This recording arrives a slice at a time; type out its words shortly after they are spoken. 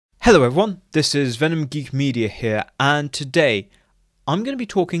Hello everyone, this is Venom Geek Media here, and today I'm going to be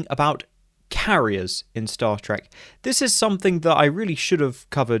talking about carriers in Star Trek. This is something that I really should have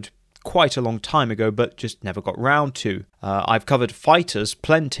covered quite a long time ago, but just never got round to. I've covered fighters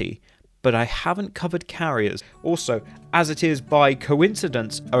plenty, but I haven't covered carriers. Also, as it is by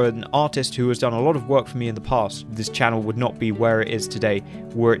coincidence, an artist who has done a lot of work for me in the past, this channel would not be where it is today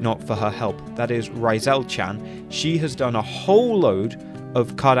were it not for her help. That is Rizel-chan. She has done a whole load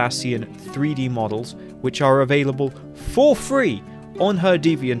of Cardassian 3D models, which are available for free on her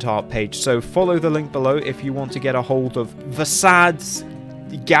DeviantArt page, so follow the link below if you want to get a hold of Vasads,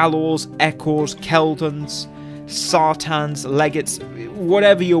 Galors, Echors, Keldons, Sartans, Legates,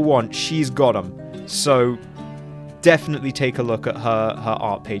 whatever you want, she's got them. So definitely take a look at her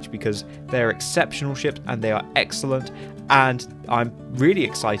art page because they're exceptional ships and they are excellent, and I'm really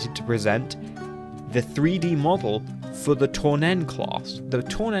excited to present the 3D model for the Tornen class. The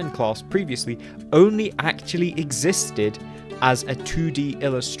Tornen class previously only actually existed as a 2D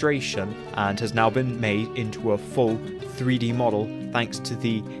illustration and has now been made into a full 3D model thanks to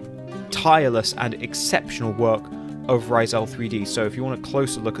the tireless and exceptional work of Rizel 3D. So if you want a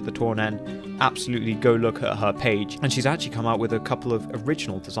closer look at the Tornen, absolutely go look at her page. And she's actually come out with a couple of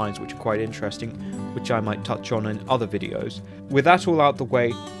original designs which are quite interesting, which I might touch on in other videos. With that all out the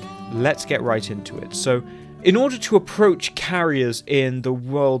way, let's get right into it. So in order to approach carriers in the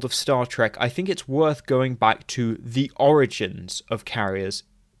world of Star Trek, I think it's worth going back to the origins of carriers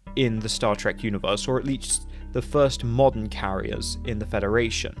in the Star Trek universe, or at least the first modern carriers in the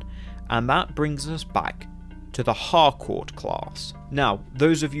Federation. And that brings us back to the Harcourt class. Now,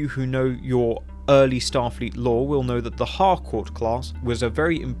 those of you who know your early Starfleet lore will know that the Harcourt class was a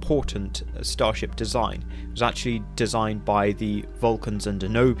very important starship design. It was actually designed by the Vulcans and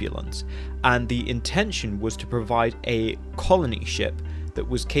Denobulans, and the intention was to provide a colony ship that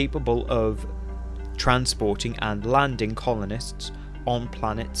was capable of transporting and landing colonists on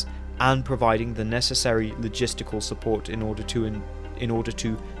planets and providing the necessary logistical support in order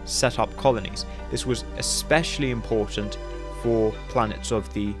to set up colonies. This was especially important for planets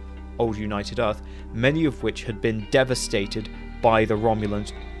of the old United Earth, many of which had been devastated by the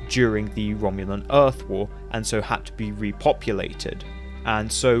Romulans during the Romulan Earth War and so had to be repopulated.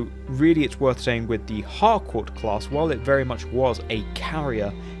 And so really it's worth saying with the Harcourt class, while it very much was a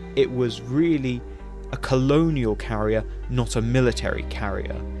carrier, it was really a colonial carrier, not a military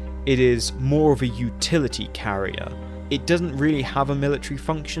carrier. It is more of a utility carrier. It doesn't really have a military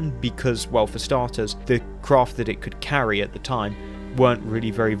function because, well, for starters, the craft that it could carry at the time weren't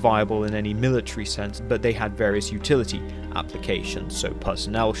really very viable in any military sense, but they had various utility applications, so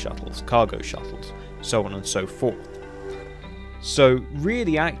personnel shuttles, cargo shuttles, so on and so forth. So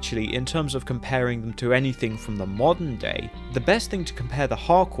really actually, in terms of comparing them to anything from the modern day, the best thing to compare the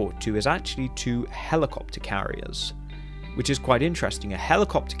Harcourt to is actually to helicopter carriers, which is quite interesting. A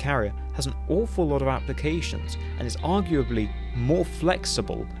helicopter carrier has an awful lot of applications and is arguably more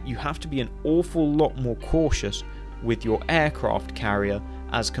flexible. You have to be an awful lot more cautious with your aircraft carrier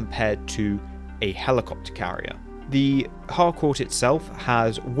as compared to a helicopter carrier. The Harcourt itself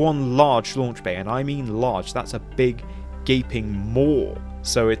has one large launch bay, and I mean large, that's a big gaping maw.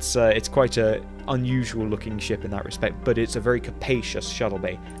 So it's quite an unusual looking ship in that respect, but it's a very capacious shuttle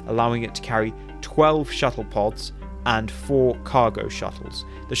bay, allowing it to carry 12 shuttle pods and 4 cargo shuttles.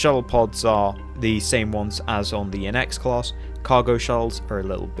 The shuttle pods are the same ones as on the NX class. Cargo shuttles are a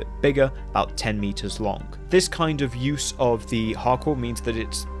little bit bigger, about 10 meters long. This kind of use of the Harcourt means that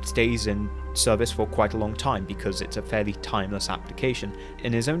it stays in service for quite a long time because it's a fairly timeless application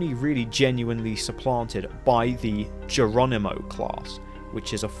and is only really genuinely supplanted by the Geronimo class,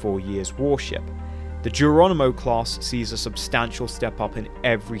 which is a 4 years warship. The Geronimo class sees a substantial step up in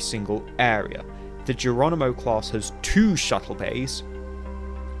every single area. The Geronimo class has 2 shuttle bays,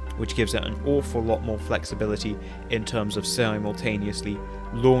 which gives it an awful lot more flexibility in terms of simultaneously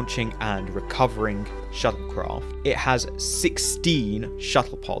launching and recovering shuttlecraft. It has 16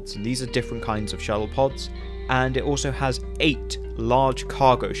 shuttle pods, and these are different kinds of shuttle pods, and it also has 8 large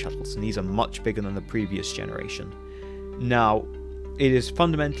cargo shuttles, and these are much bigger than the previous generation. Now, it is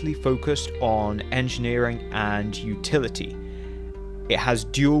fundamentally focused on engineering and utility. It has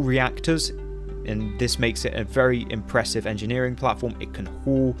dual reactors, and this makes it a very impressive engineering platform. It can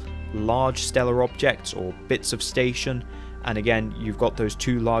haul large stellar objects or bits of station, and again you've got those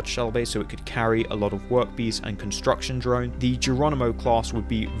 2 large shuttle bays, so it could carry a lot of work bees and construction drone. The Geronimo class would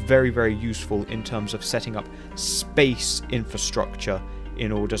be very, very useful in terms of setting up space infrastructure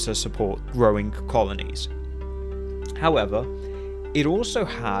in order to support growing colonies. However, it also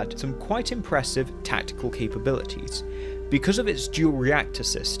had some quite impressive tactical capabilities. Because of its dual reactor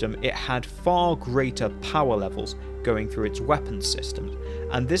system, it had far greater power levels going through its weapons systems,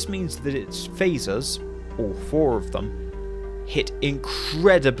 and this means that its phasers, all 4 of them, hit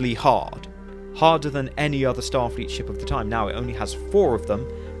incredibly hard, harder than any other Starfleet ship of the time. Now it only has 4 of them,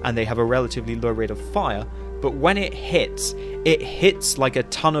 and they have a relatively low rate of fire, but when it hits like a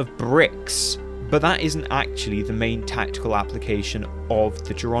ton of bricks. But that isn't actually the main tactical application of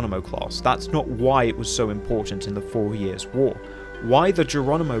the Geronimo class. That's not why it was so important in the 4 Years' War. Why the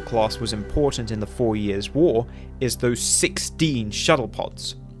Geronimo class was important in the 4 Years' War is those 16 shuttle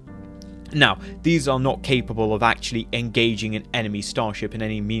pods. Now, these are not capable of actually engaging an enemy starship in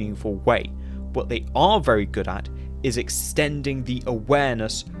any meaningful way. What they are very good at is extending the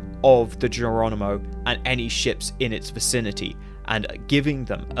awareness of the Geronimo and any ships in its vicinity, and giving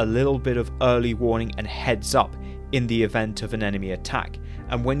them a little bit of early warning and heads up in the event of an enemy attack.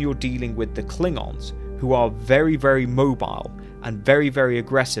 And when you're dealing with the Klingons, who are very, very mobile and very, very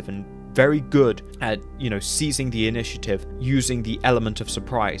aggressive and very good at, seizing the initiative using the element of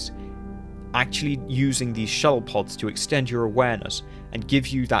surprise, actually using these shuttle pods to extend your awareness and give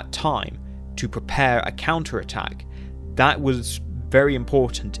you that time to prepare a counterattack, that was very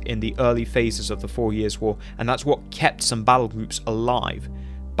important in the early phases of the 4 Years' War, and that's what kept some battle groups alive.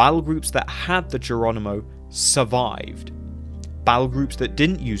 Battle groups that had the Geronimo survived. Battle groups that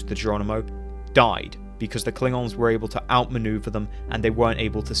didn't use the Geronimo died, because the Klingons were able to outmaneuver them and they weren't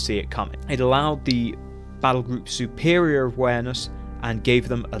able to see it coming. It allowed the battle group superior awareness and gave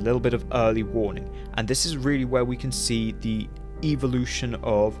them a little bit of early warning. And this is really where we can see the evolution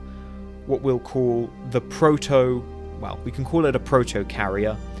of what we'll call the we can call it a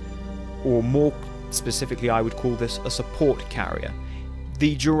proto-carrier, or more specifically I would call this a support carrier.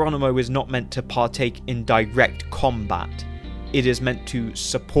 The Geronimo is not meant to partake in direct combat. It is meant to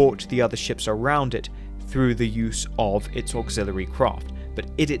support the other ships around it through the use of its auxiliary craft, but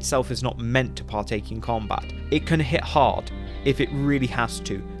it itself is not meant to partake in combat. It can hit hard if it really has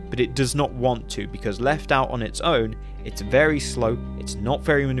to, but it does not want to, because left out on its own, it's very slow, it's not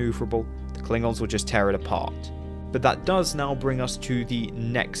very maneuverable, the Klingons will just tear it apart. But that does now bring us to the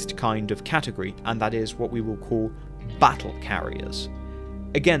next kind of category, and that is what we will call battle carriers.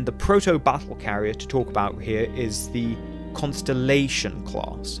 Again, the proto-battle carrier to talk about here is the Constellation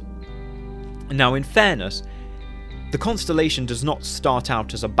class. Now, in fairness, the Constellation does not start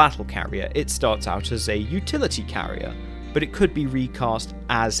out as a battle carrier, it starts out as a utility carrier, but it could be recast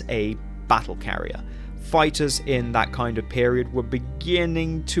as a battle carrier. Fighters in that kind of period were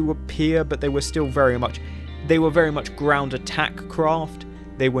beginning to appear, but they were still very much ground attack craft.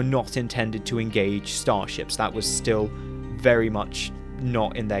 They were not intended to engage starships. That was still very much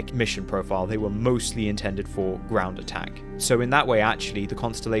not in their mission profile. They were mostly intended for ground attack. So in that way, actually, the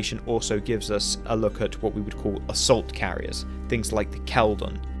Constellation also gives us a look at what we would call assault carriers. Things like the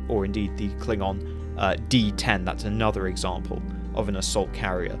Keldon, or indeed the Klingon D-10. That's another example of an assault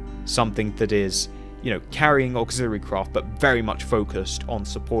carrier. Something that is, carrying auxiliary craft, but very much focused on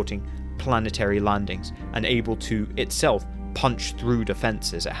supporting planetary landings and able to itself punch through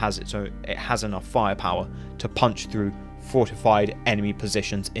defenses. It has enough firepower to punch through fortified enemy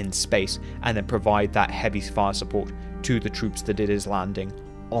positions in space and then provide that heavy fire support to the troops that it is landing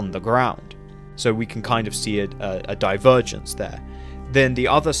on the ground. So we can kind of see a divergence there. Then the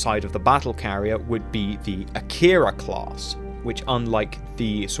other side of the battle carrier would be the Akira class, which, unlike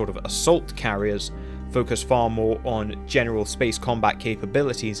the sort of assault carriers, focus far more on general space combat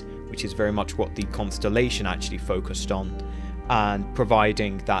capabilities, which is very much what the Constellation actually focused on, and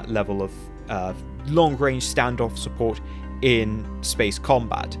providing that level of long-range standoff support in space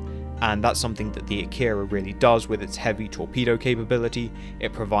combat. And that's something that the Akira really does with its heavy torpedo capability.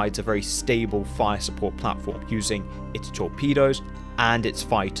 It provides a very stable fire support platform using its torpedoes and its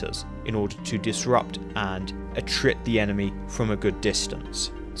fighters in order to disrupt and attrit the enemy from a good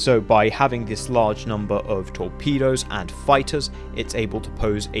distance. So by having this large number of torpedoes and fighters, it's able to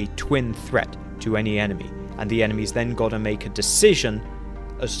pose a twin threat to any enemy, and the enemy's then got to make a decision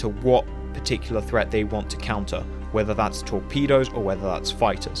as to what particular threat they want to counter, whether that's torpedoes or whether that's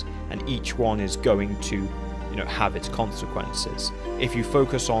fighters, and each one is going to have its consequences. If you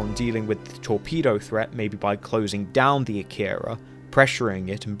focus on dealing with the torpedo threat, maybe by closing down the Akira, pressuring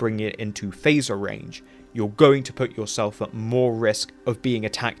it and bringing it into phaser range, you're going to put yourself at more risk of being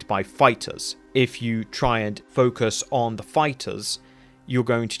attacked by fighters. If you try and focus on the fighters, you're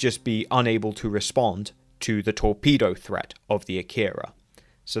going to just be unable to respond to the torpedo threat of the Akira.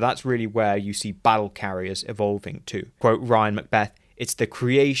 So that's really where you see battle carriers evolving to. Quote Ryan Macbeth, "It's the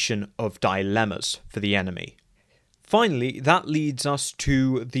creation of dilemmas for the enemy." Finally, that leads us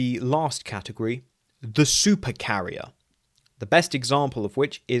to the last category, the super carrier. The best example of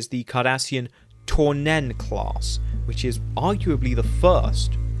which is the Cardassian Tornen class, which is arguably the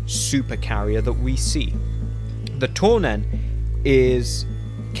first supercarrier that we see. The Tornen is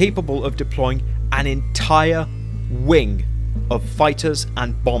capable of deploying an entire wing of fighters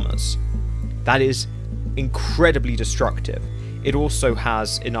and bombers. That is incredibly destructive. It also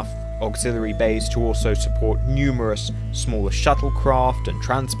has enough auxiliary bays to also support numerous smaller shuttlecraft and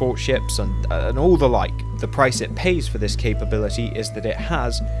transport ships and all the like. The price it pays for this capability is that it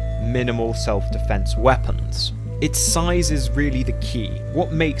has minimal self-defense weapons. Its size is really the key.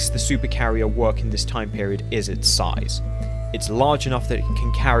 What makes the supercarrier work in this time period is its size. It's large enough that it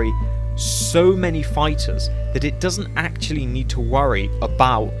can carry so many fighters that it doesn't actually need to worry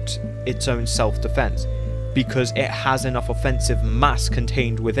about its own self-defense, because it has enough offensive mass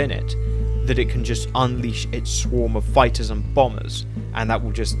contained within it that it can just unleash its swarm of fighters and bombers, and that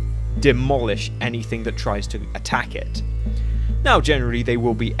will just demolish anything that tries to attack it. Now, generally they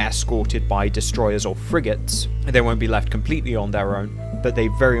will be escorted by destroyers or frigates. They won't be left completely on their own, but they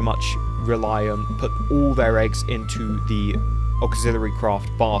very much rely on put all their eggs into the auxiliary craft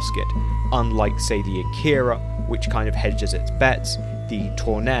basket, unlike say the Akira, which kind of hedges its bets. The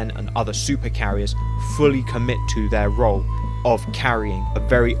Tornen and other supercarriers fully commit to their role of carrying a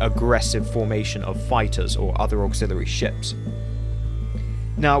very aggressive formation of fighters or other auxiliary ships.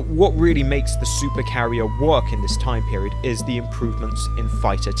 Now, what really makes the supercarrier work in this time period is the improvements in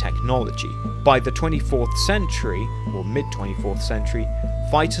fighter technology. By the 24th century, or mid-24th century,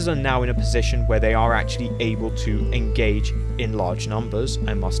 fighters are now in a position where they are actually able to engage in large numbers,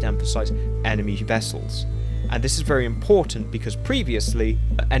 I must emphasize, enemy vessels. And this is very important because previously,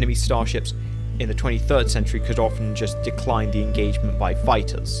 enemy starships in the 23rd century could often just decline the engagement by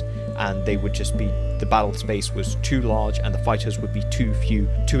fighters, and they would just be, the battle space was too large and the fighters would be too few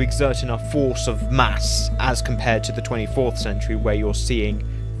to exert enough force of mass, as compared to the 24th century where you're seeing,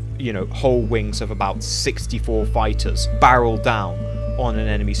 you know, whole wings of about 64 fighters barrel down on an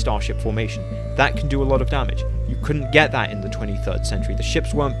enemy starship formation. That can do a lot of damage. You couldn't get that in the 23rd century. The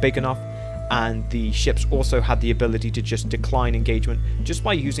ships weren't big enough, and the ships also had the ability to just decline engagement just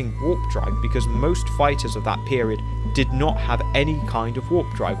by using warp drive, because most fighters of that period did not have any kind of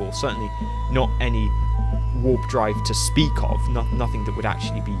warp drive, or certainly not any warp drive to speak of, nothing that would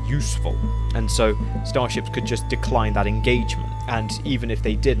actually be useful. And so starships could just decline that engagement, and even if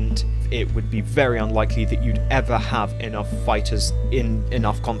they didn't, it would be very unlikely that you'd ever have enough fighters in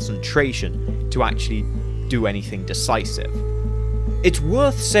enough concentration to actually do anything decisive. It's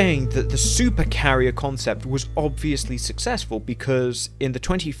worth saying that the supercarrier concept was obviously successful, because in the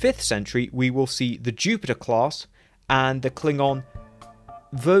 25th century we will see the Jupiter class and the Klingon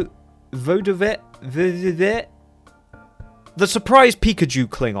vo'devwl, the surprise Pikachu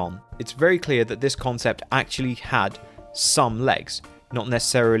Klingon. It's very clear that this concept actually had some legs, not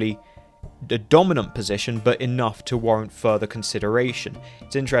necessarily the dominant position, but enough to warrant further consideration.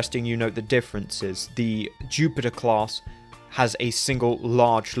 It's interesting you note the differences. The Jupiter class has a single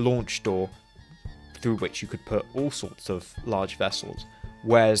large launch door through which you could put all sorts of large vessels,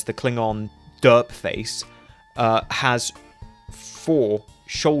 whereas the Klingon Derpface has 4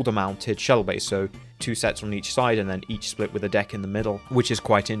 shoulder-mounted shuttle bays, so 2 sets on each side and then each split with a deck in the middle, which is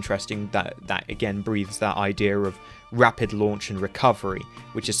quite interesting. That again breathes that idea of rapid launch and recovery,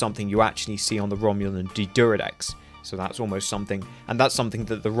 which is something you actually see on the Romulan D-Duradex. So that's almost something, and that's something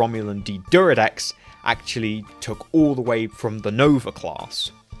that the Romulan D-Duradex actually took all the way from the Nova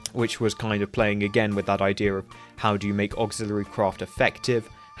class, which was kind of playing again with that idea of how do you make auxiliary craft effective,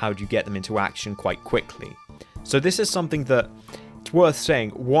 how do you get them into action quite quickly. So this is something that it's worth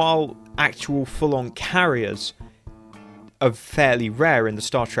saying, while actual full-on carriers are fairly rare in the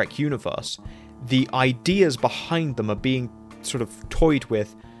Star Trek universe, the ideas behind them are being sort of toyed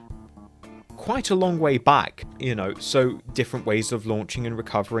with quite a long way back, you know. So different ways of launching and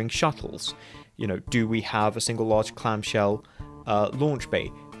recovering shuttles. You know, do we have a single large clamshell launch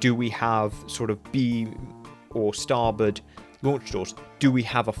bay? Do we have sort of beam or starboard launch doors? Do we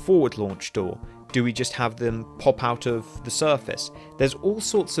have a forward launch door? Do we just have them pop out of the surface? There's all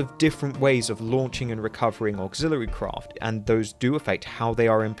sorts of different ways of launching and recovering auxiliary craft, and those do affect how they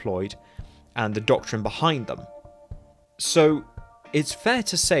are employed and the doctrine behind them. So it's fair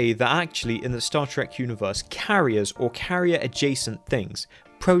to say that actually in the Star Trek universe, carriers or carrier-adjacent things,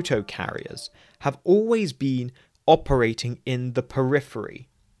 proto-carriers, have always been operating in the periphery.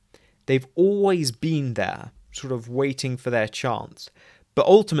 They've always been there, sort of waiting for their chance. But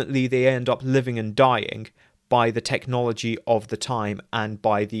ultimately they end up living and dying by the technology of the time and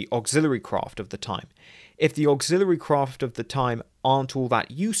by the auxiliary craft of the time. If the auxiliary craft of the time aren't all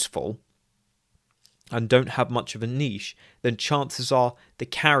that useful, and don't have much of a niche, then chances are the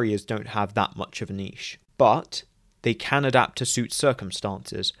carriers don't have that much of a niche. But they can adapt to suit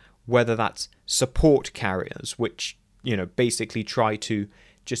circumstances, whether that's support carriers, which, basically try to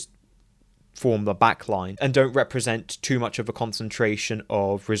just form the backline and don't represent too much of a concentration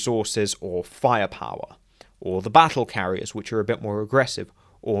of resources or firepower, or the battle carriers, which are a bit more aggressive,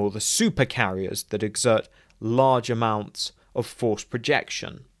 or the super carriers that exert large amounts of force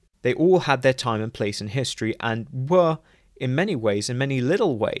projection. They all had their time and place in history and were, in many ways, in many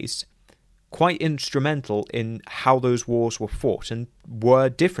little ways, quite instrumental in how those wars were fought and were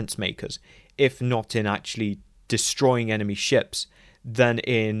difference makers, if not in actually destroying enemy ships, then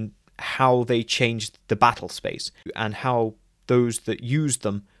in how they changed the battle space and how those that used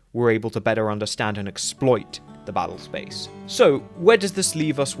them were able to better understand and exploit the battle space. So, where does this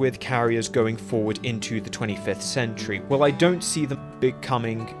leave us with carriers going forward into the 25th century? Well, I don't see them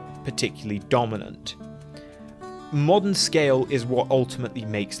becoming particularly dominant. Modern scale is what ultimately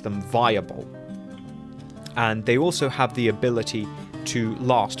makes them viable. And they also have the ability to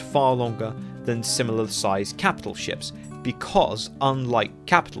last far longer than similar sized capital ships, because unlike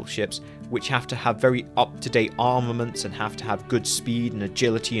capital ships, which have to have very up-to-date armaments and have to have good speed and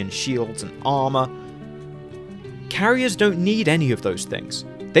agility and shields and armor, carriers don't need any of those things.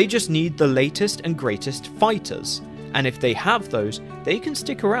 They just need the latest and greatest fighters, and if they have those, they can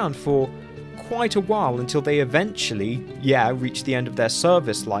stick around for quite a while until they eventually, reach the end of their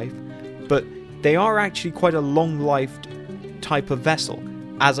service life, but they are actually quite a long-lived type of vessel,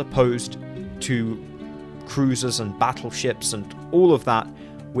 as opposed to cruisers and battleships and all of that,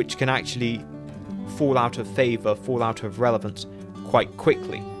 which can actually fall out of favour, fall out of relevance quite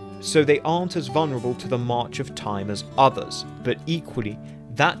quickly. So they aren't as vulnerable to the march of time as others, but equally,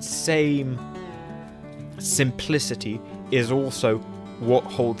 that same simplicity is also what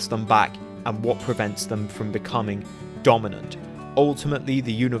holds them back and what prevents them from becoming dominant. Ultimately,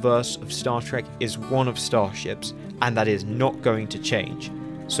 the universe of Star Trek is one of starships, and that is not going to change.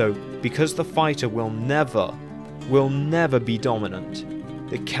 So, because the fighter will never be dominant,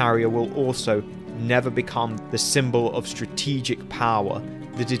 the carrier will also never become the symbol of strategic power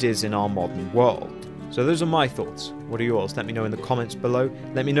that it is in our modern world. So those are my thoughts. What are yours? Let me know in the comments below.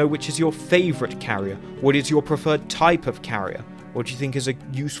 Let me know which is your favourite carrier. What is your preferred type of carrier? What do you think is a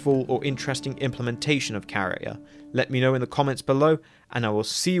useful or interesting implementation of carrier? Let me know in the comments below, and I will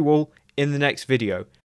see you all in the next video.